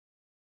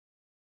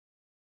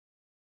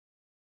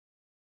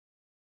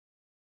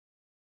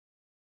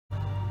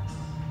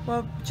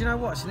Well, do you know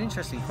what? It's an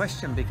interesting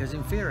question, because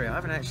in theory I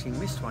haven't actually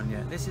missed one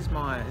yet. This is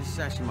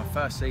actually my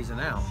first season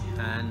out,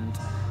 and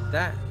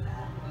that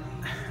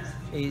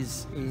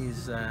is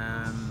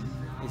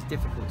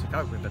difficult to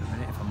cope with at the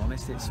minute, if I'm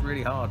honest. It's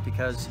really hard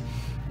because,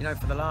 you know,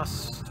 for the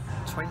last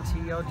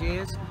 20 odd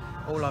years,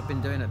 all I've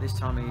been doing at this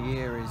time of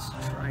year is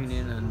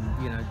training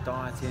and, you know,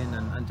 dieting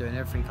and doing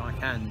everything I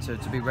can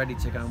to be ready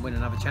to go and win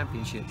another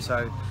championship.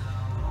 So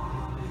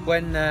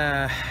when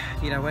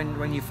you know,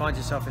 when you find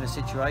yourself in a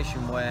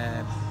situation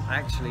where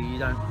actually you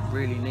don't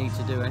really need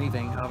to do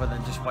anything other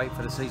than just wait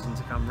for the season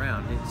to come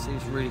round,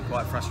 it's really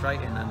quite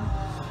frustrating. And,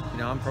 you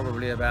know, I'm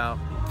probably about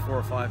 4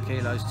 or 5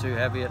 kilos too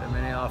heavy at the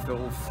minute. I feel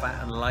all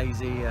fat and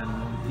lazy, and,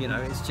 you know,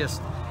 it's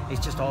just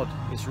odd.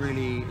 It's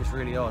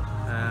really odd.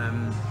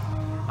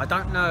 I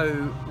don't know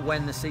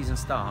when the season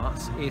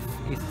starts if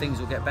things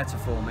will get better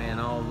for me and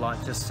I'll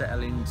like just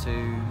settle into,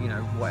 you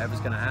know, whatever's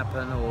going to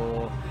happen,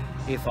 or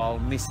if I'll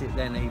miss it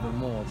then even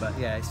more. But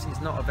yeah,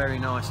 it's not a very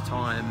nice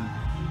time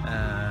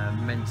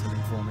mentally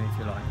for me, if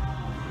you like.